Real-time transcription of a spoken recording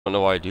don't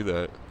know why I do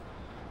that.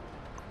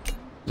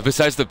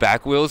 Besides the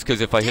back wheels, because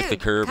if I hit the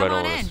curb, I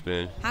don't want to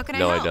spin. How can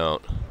no, I help? I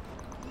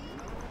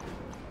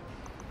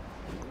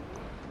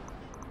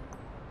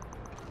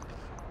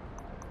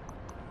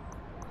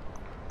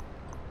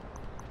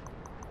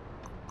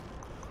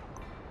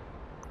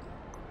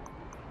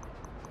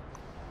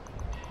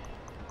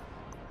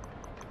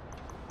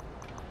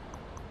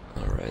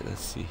don't. Alright,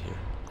 let's see here.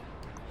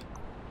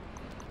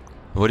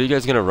 What are you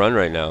guys gonna run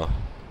right now?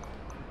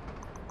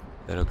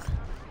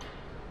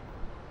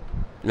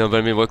 No, but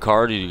I mean, what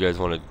car do you guys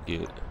want to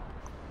get?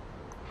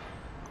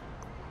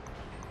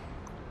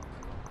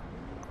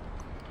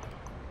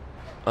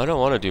 I don't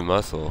want to do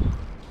muscle.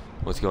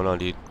 What's going on,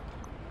 dude?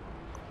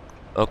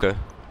 Okay.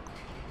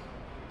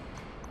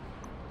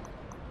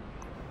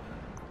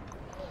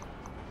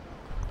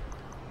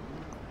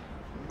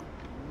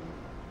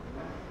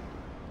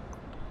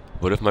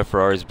 What if my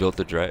Ferrari's built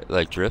to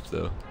drift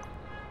though?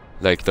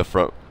 Like the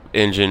front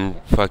engine,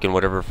 fucking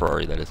whatever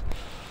Ferrari that is.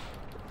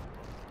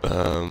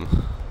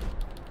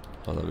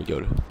 Oh, let me go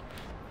to.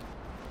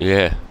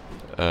 Yeah.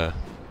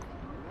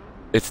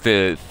 It's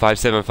the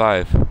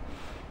 575.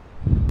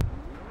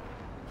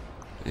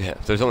 Yeah,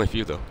 there's only a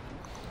few though.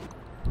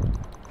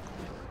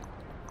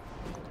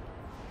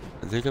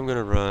 I think I'm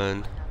gonna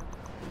run.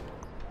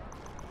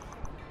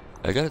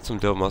 I got some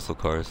dope muscle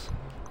cars.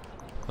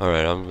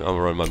 Alright, I'm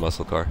gonna run my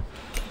muscle car.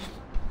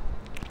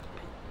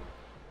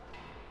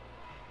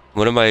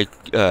 One of my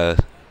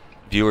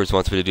viewers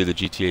wants me to do the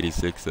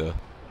GT86 though.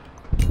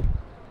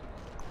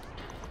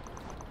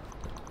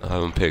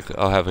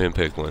 I'll have him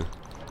pick one.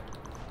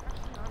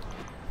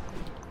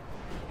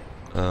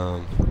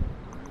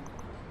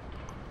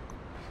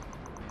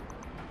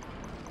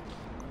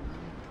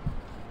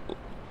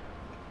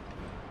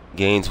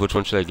 Gains, which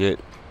one should I get?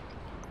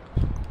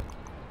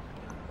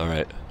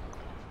 Alright.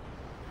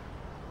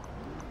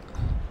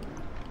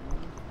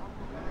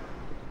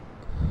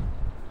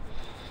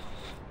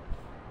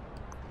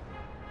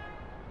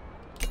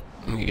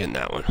 I'm getting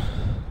that one.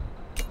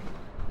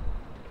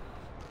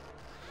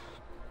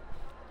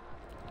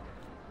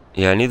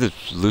 Yeah, I need to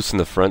loosen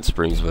the front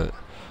springs, but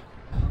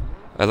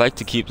I like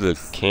to keep the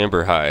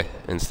camber high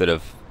instead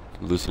of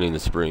loosening the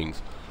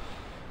springs.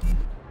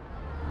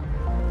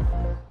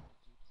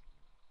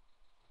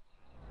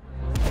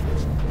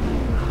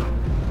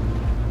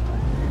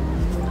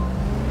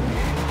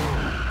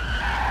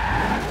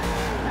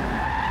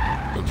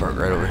 I'm parked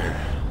right over here.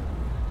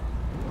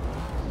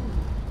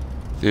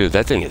 Dude,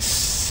 that thing is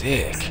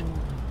sick.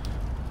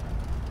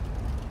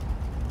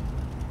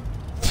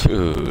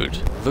 Dude,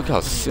 look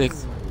how sick.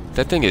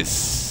 That thing is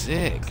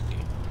sick, dude.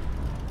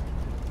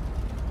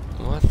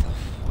 What the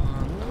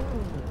fuck?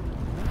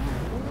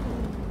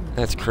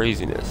 That's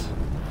craziness.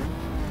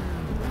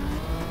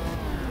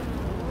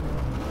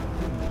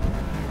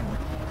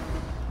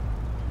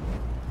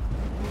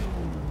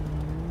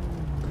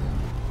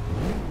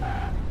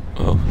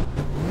 Oh.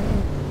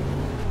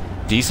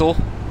 Diesel?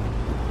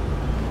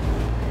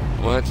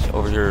 What?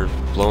 Over here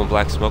blowing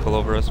black smoke all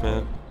over us,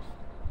 man?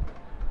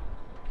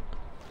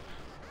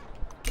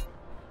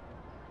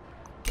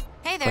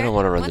 Hey there. I don't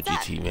want to run What's the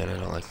GT, man.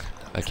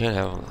 I can't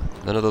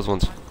have. None of those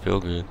ones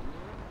feel good.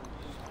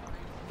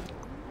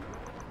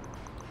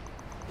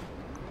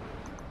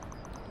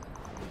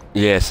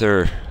 Yeah,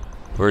 sir.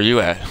 Where are you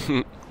at?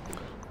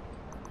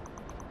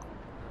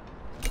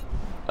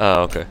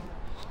 Oh, okay.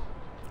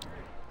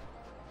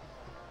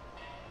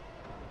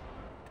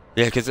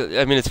 Yeah, because,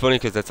 I mean, it's funny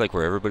because that's like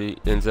where everybody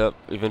ends up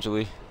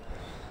eventually.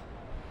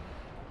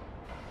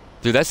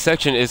 Dude, that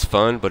section is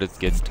fun, but it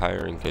gets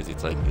tiring because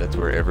it's like, that's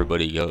where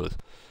everybody goes.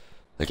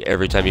 Like,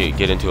 every time you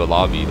get into a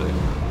lobby, like...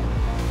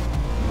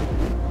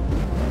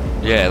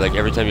 Yeah, like,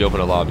 every time you open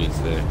a lobby, it's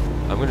there.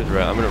 I'm gonna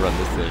run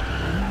this thing.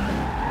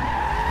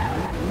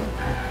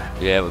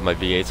 Yeah, with my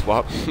V8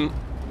 swap.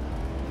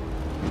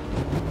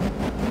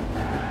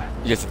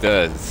 Yes, it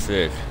does. It's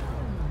sick.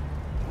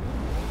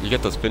 You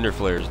get those fender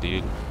flares,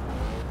 dude.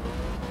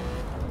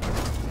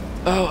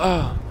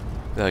 Oh.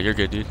 No, you're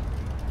good, dude.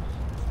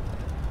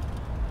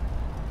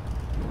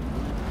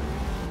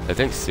 That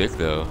thing's sick,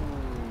 though.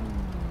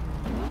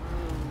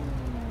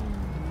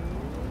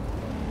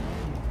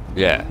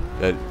 Yeah,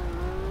 that...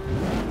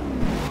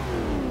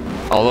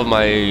 All of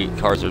my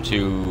cars are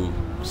too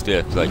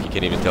stiff, like you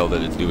can't even tell that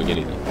it's doing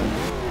anything.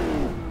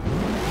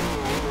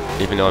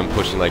 Even though I'm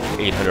pushing like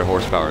 800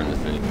 horsepower in this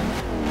thing.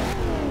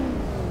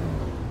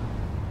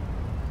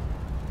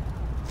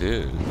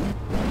 Dude.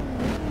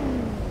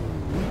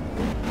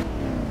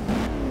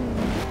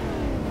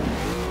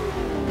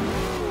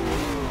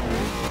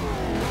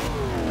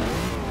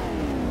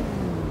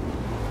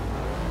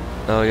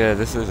 Oh yeah,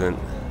 this is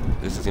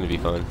gonna be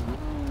fun.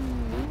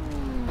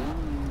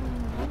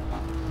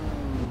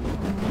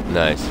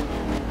 Nice.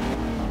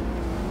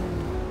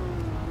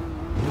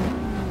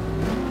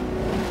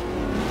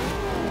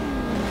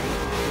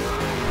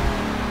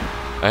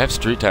 I have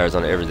street tires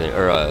on everything,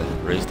 or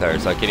race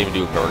tires, so I can't even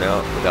do a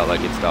burnout without like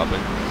it stopping.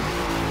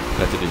 I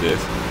have to do this.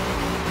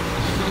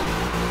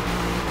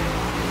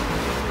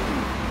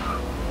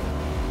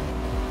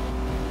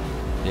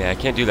 Yeah, I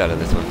can't do that on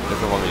this one. It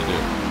doesn't want me to do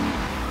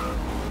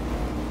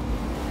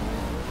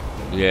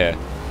it. Yeah.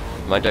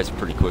 Mine dies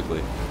pretty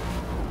quickly.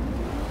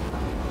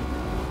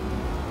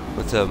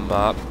 What's up,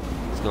 Mop?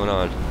 What's going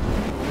on?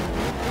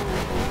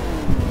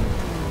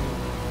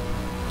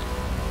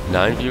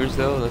 9 viewers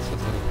though? That's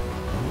what's up.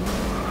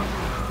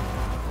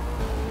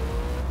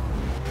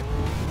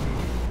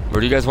 Where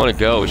do you guys want to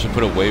go? We should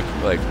put a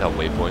not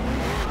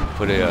waypoint.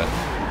 Put a,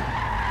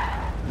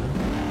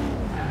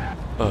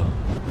 oh.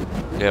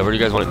 Yeah, where do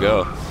you guys want to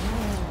go?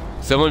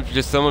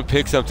 Someone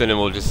pick something and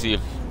we'll just see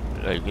if,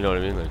 like, you know what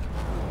I mean? Like,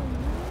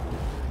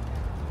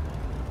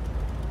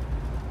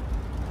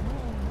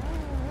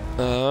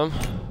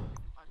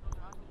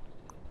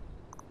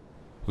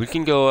 we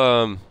can go,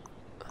 I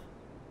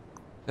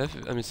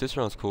mean,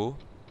 Cicerone's cool.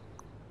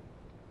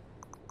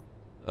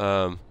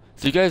 So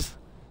you guys,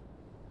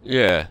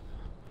 yeah.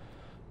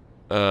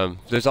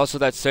 There's also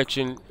that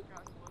section.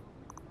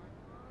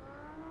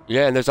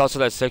 Yeah, and there's also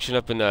that section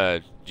up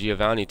in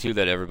Giovanni too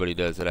that everybody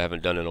does that I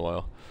haven't done in a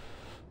while.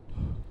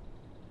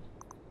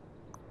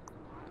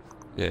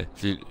 Yeah,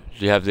 do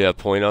you have the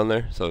point on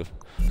there? So,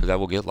 because I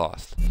will get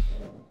lost.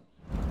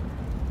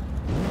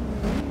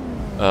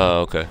 Oh,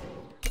 okay.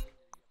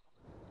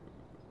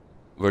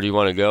 Where do you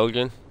want to go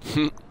again?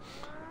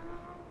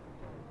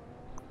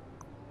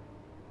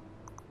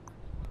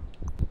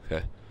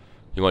 Okay.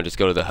 You want to just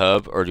go to the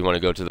hub, or do you want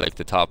to go to like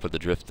the top of the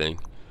drift thing?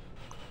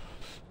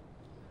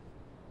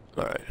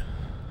 All right.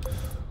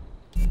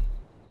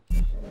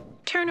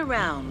 Turn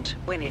around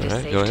when it is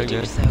safe to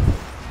do so.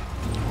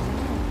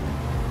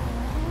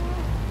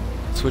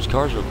 Switch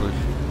cars real quick.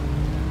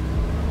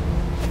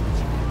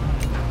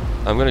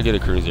 I'm gonna get a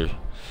cruiser.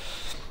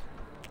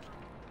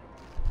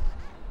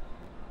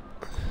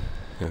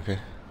 Okay.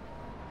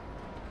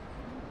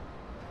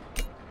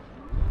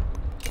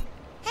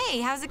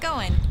 Hey, how's it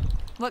going?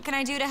 What can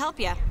I do to help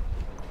you?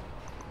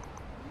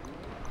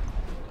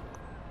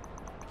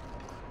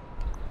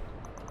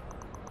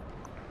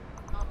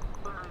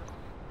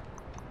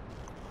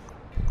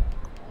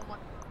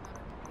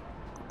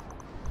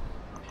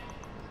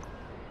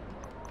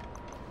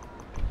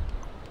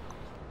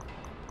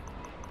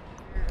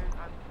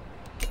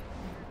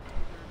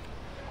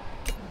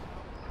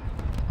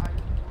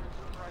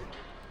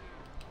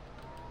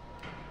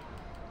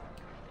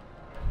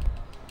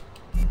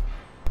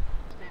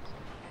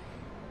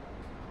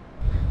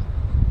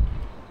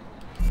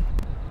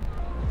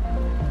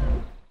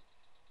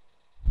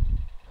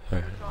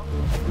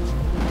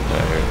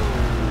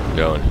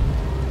 Going.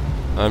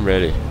 I'm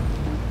ready. Yeah,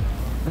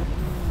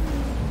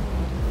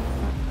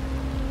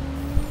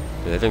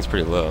 that thing's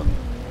pretty low.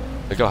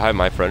 Look how high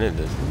my front end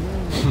is.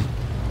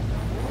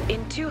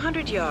 In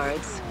 200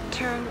 yards,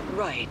 turn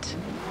right.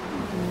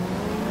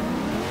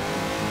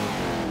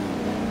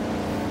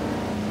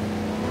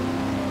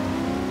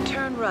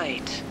 Turn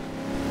right.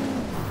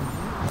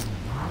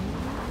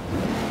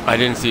 I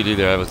didn't see it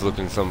either. I was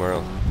looking somewhere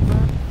else.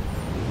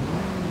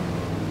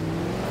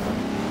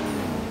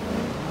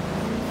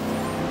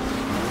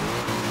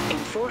 In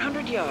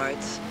 400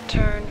 yards,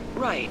 turn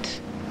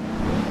right.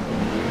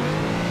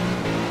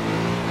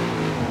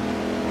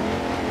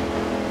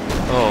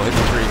 Oh, hit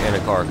the tree and a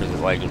car because it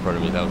lagged in front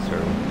of me. That was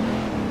terrible.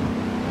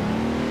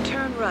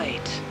 Turn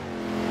right.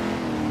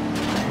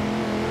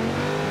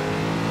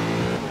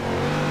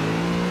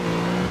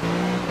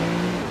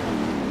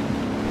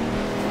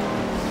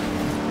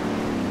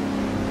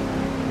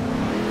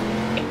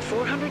 In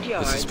 400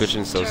 yards, The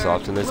suspension's so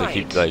soft in this, right. it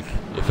keeps like,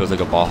 it feels like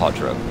a Baja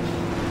truck.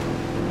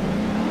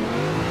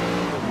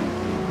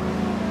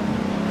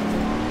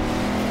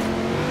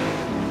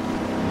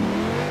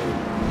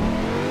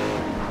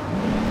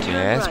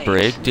 Gas, right.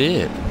 brake,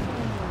 dip.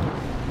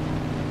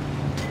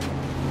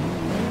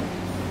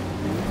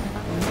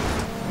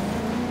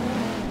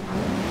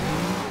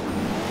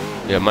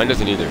 Yeah, mine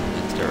doesn't either.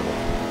 It's terrible.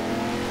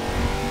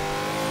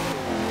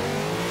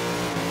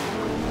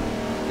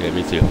 Yeah,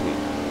 me too.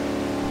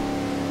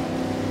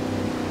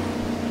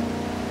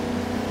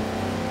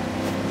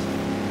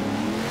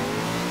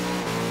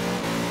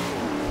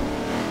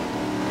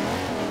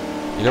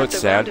 You know what's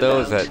sad though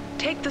is that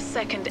take the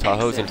second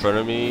Tahoe's in exit. front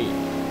of me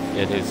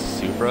in his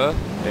Supra,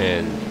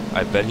 and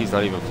I bet he's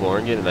not even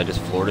flooring it, and I just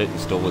floored it and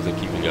still wasn't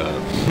keeping up.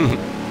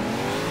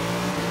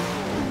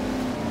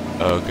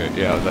 Okay,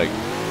 yeah, I was like,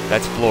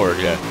 that's floored,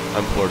 yeah.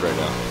 I'm floored right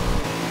now.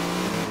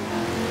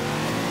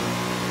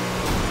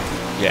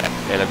 Yeah,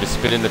 and I'm just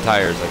spinning the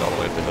tires like all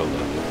the way up the hill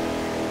now.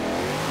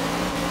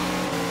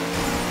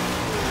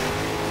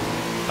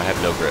 I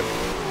have no grip.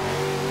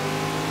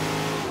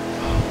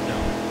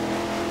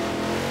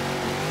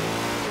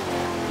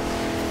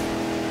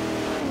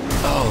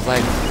 Oh,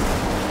 like...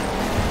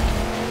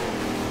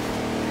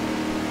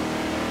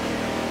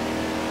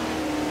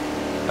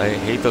 I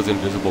hate those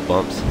invisible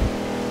bumps.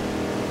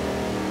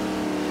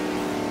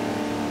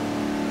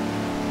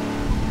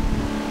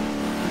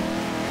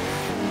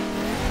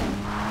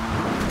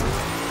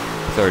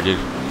 Sorry, dude.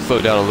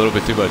 Slowed down a little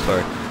bit too much,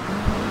 sorry.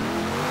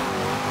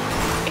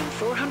 In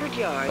 400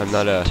 yards, I'm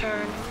not a...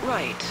 turn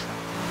right.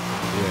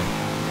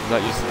 Yeah.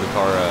 not used to the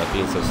car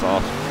being so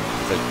soft.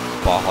 It's like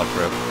Baja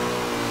trip.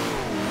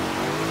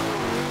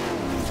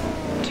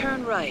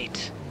 Turn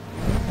right.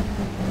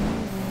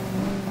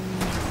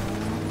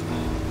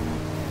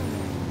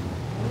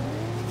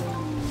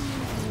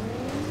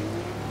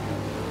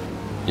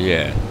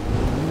 Yeah.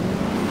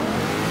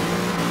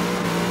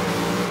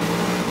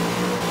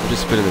 I'm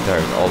just spinning the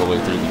tires all the way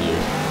through the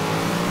gears.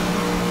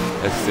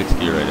 That's 6th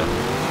gear right now.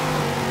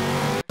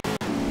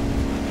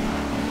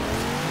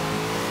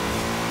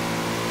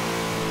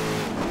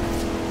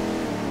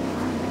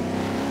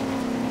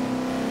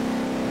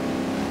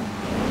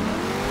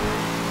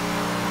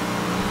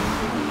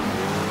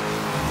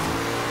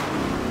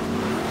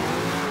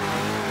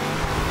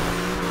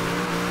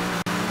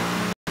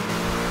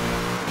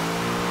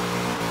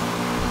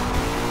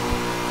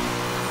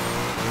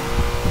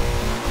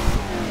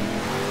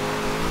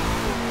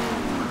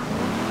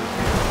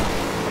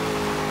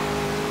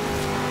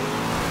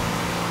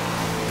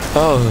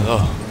 Oh.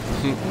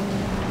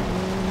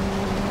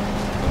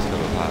 That's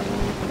kind of hot.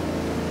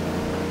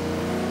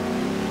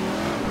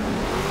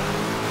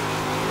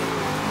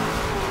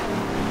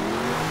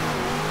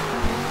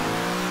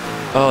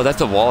 Oh,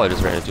 that's a wall I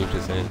just ran into,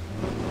 just saying.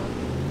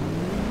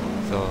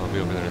 So I'll be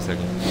over there in a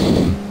second.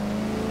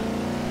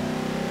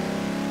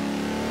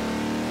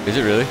 Is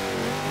it really?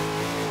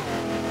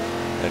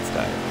 That's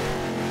tight.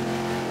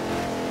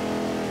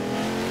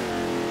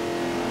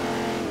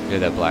 Yeah,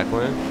 that black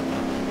one?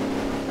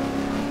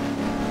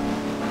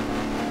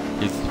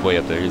 He's way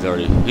up there. He's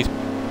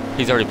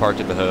already parked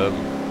at the hub.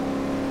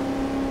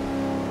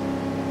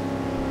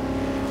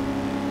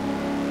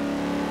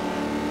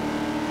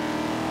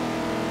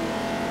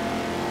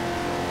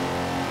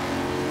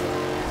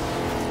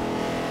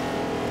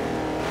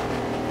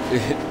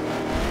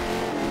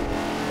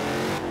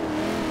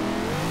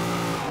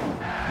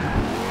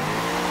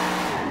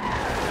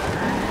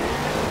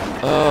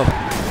 Oh,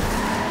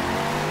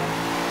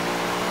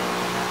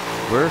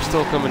 we're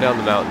still coming down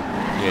the mountain.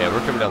 Yeah, we're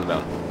coming down the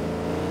mountain.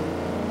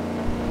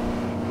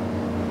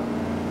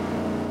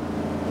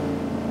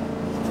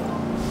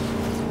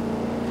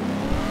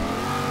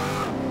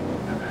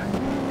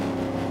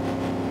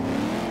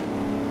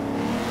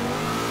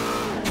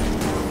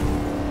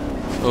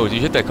 Oh, did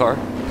you hit that car?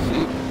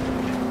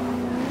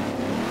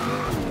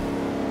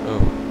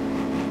 Oh.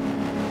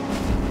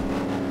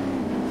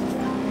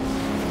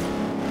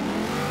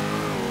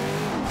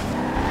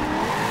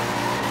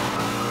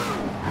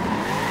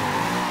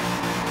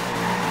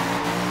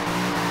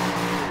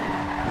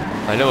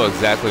 I know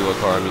exactly what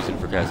car I'm using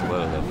for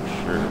Castelletto, though, for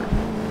sure.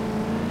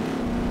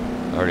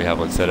 I already have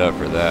one set up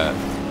for that.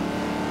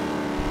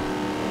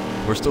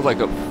 We're still like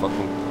a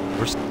fucking...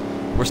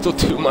 We're still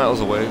 2 miles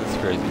away. That's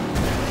crazy.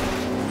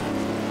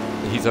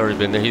 He's already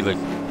been there. He like,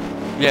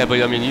 yeah,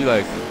 but I mean, you've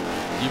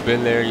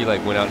been there. You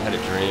like went out and had a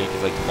drink.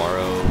 It's like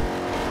tomorrow.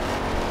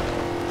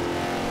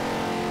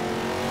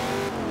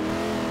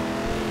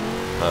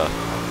 Huh.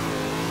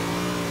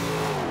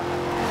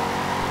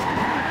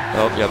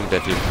 Oh, yeah, I'm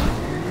dead too.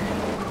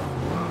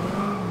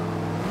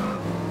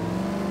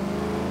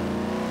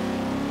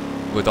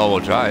 With all-wheel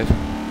drive.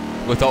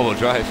 With all-wheel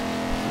drive.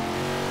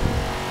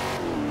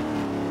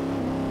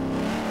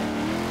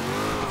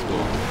 That's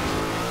cool.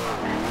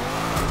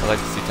 I like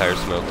to see tire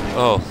smoke.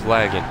 Oh,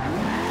 lagging.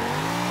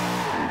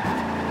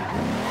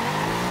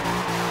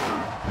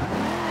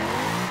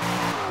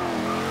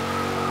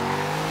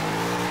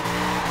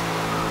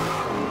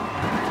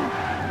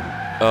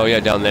 Oh yeah,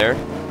 down there.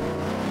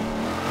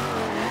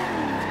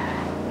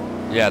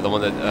 Yeah, the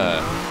one that.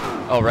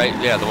 Oh right,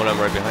 yeah, the one I'm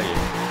right behind you.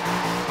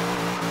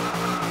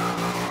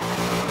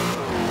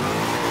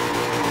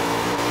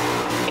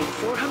 In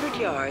 400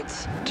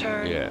 yards,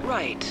 turn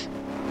right.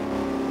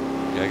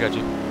 Yeah, I got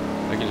you.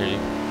 I can hear you.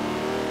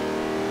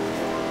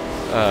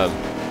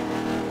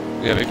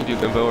 Yeah, we can do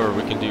limbo or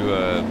we can do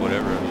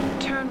whatever. I mean.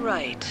 Turn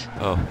right.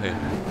 Oh, hey.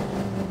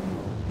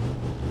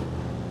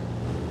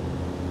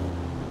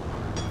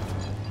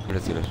 I'm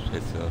just gonna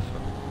hit stuff.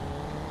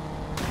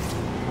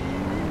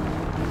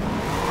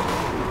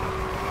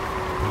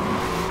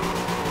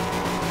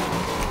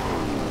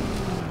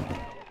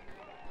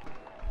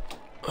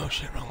 Oh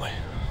shit, wrong way.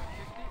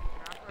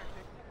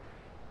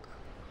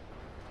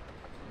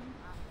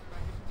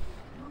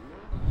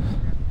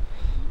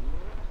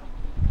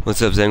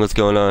 What's up, Zang? What's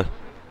going on?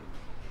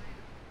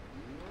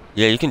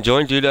 Yeah, you can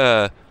join, dude.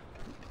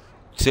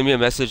 Send me a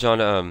message on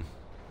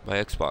my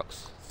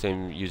Xbox.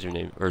 Same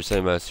username or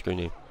same screen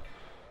name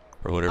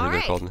or whatever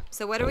they're called.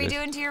 So what are we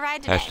doing to your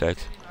ride today?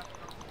 Hashtags.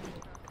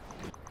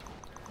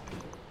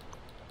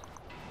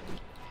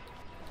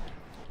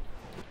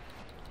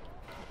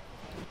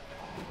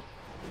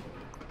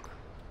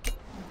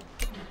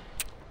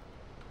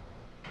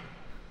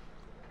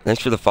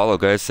 Thanks for the follow,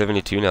 guys.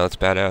 72 now. That's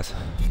badass.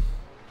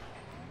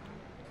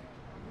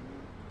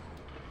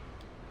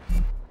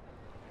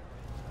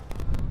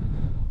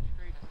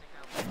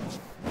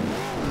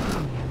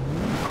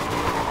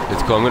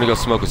 It's cool. I'm gonna go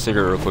smoke a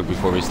cigarette real quick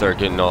before we start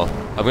getting all.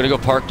 I'm gonna go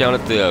park down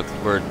at the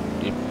where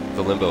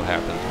the limbo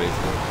happens,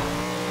 basically.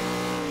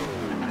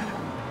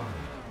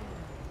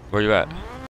 Where you at?